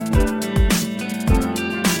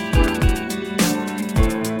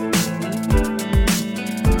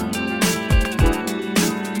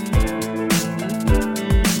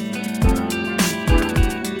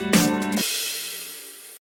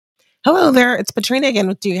Hello there, it's Patrina again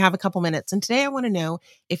with Do You Have a Couple Minutes? And today I want to know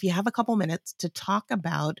if you have a couple minutes to talk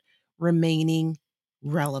about remaining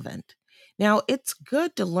relevant. Now, it's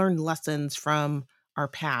good to learn lessons from our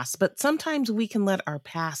past, but sometimes we can let our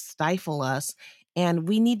past stifle us, and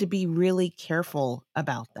we need to be really careful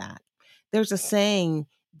about that. There's a saying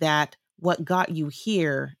that what got you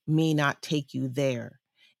here may not take you there.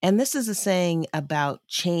 And this is a saying about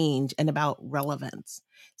change and about relevance.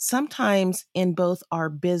 Sometimes in both our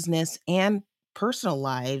business and personal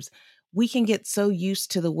lives, we can get so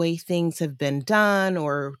used to the way things have been done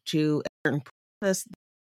or to a certain process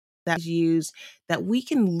that is used that we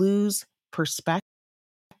can lose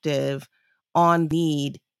perspective on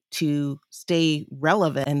need to stay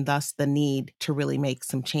relevant and thus the need to really make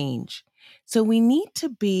some change. So we need to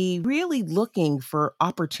be really looking for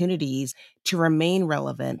opportunities to remain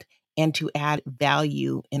relevant and to add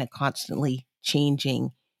value in a constantly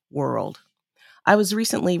changing world. I was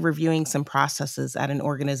recently reviewing some processes at an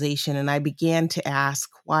organization and I began to ask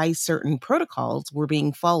why certain protocols were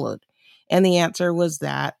being followed. And the answer was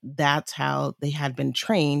that that's how they had been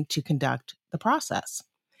trained to conduct the process.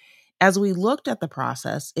 As we looked at the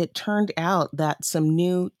process, it turned out that some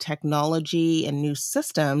new technology and new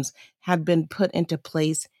systems had been put into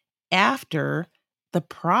place after the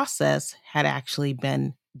process had actually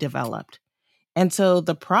been developed. And so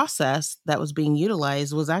the process that was being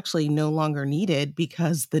utilized was actually no longer needed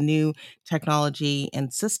because the new technology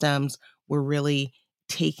and systems were really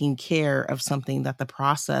taking care of something that the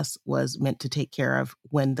process was meant to take care of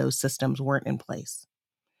when those systems weren't in place.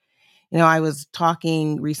 I was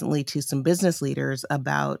talking recently to some business leaders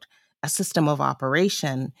about a system of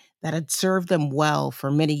operation that had served them well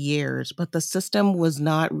for many years, but the system was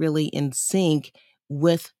not really in sync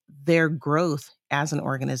with their growth as an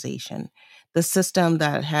organization. The system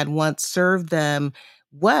that had once served them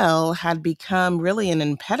well had become really an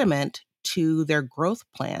impediment to their growth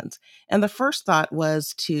plans. And the first thought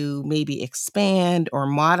was to maybe expand or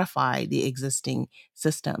modify the existing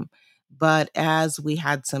system. But as we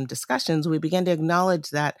had some discussions, we began to acknowledge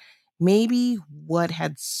that maybe what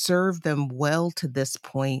had served them well to this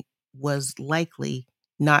point was likely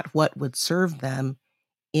not what would serve them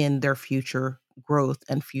in their future growth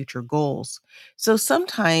and future goals. So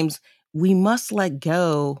sometimes we must let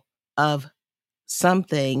go of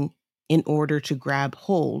something in order to grab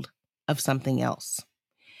hold of something else.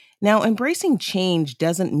 Now, embracing change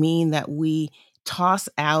doesn't mean that we toss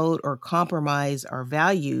out or compromise our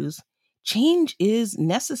values. Change is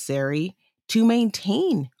necessary to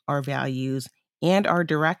maintain our values and our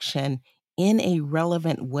direction in a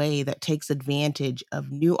relevant way that takes advantage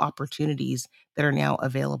of new opportunities that are now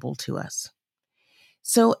available to us.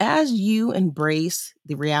 So, as you embrace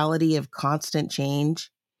the reality of constant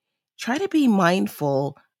change, try to be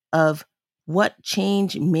mindful of what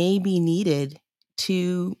change may be needed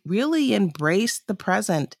to really embrace the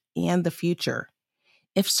present and the future.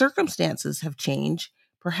 If circumstances have changed,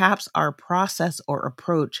 perhaps our process or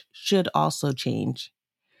approach should also change.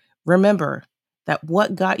 Remember that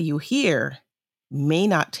what got you here may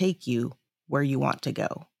not take you where you want to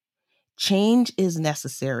go. Change is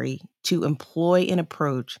necessary to employ an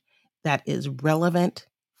approach that is relevant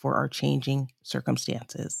for our changing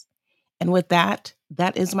circumstances. And with that,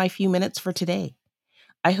 that is my few minutes for today.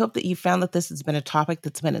 I hope that you found that this has been a topic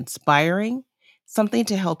that's been inspiring, something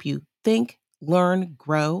to help you think, learn,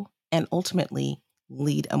 grow, and ultimately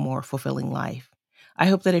lead a more fulfilling life. I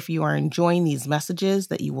hope that if you are enjoying these messages,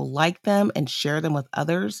 that you will like them and share them with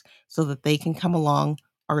others so that they can come along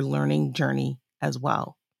our learning journey as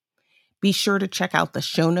well. Be sure to check out the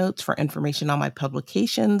show notes for information on my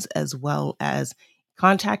publications as well as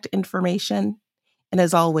contact information. And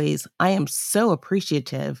as always, I am so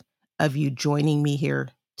appreciative of you joining me here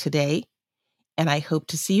today, and I hope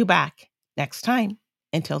to see you back next time.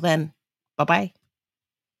 Until then, bye-bye.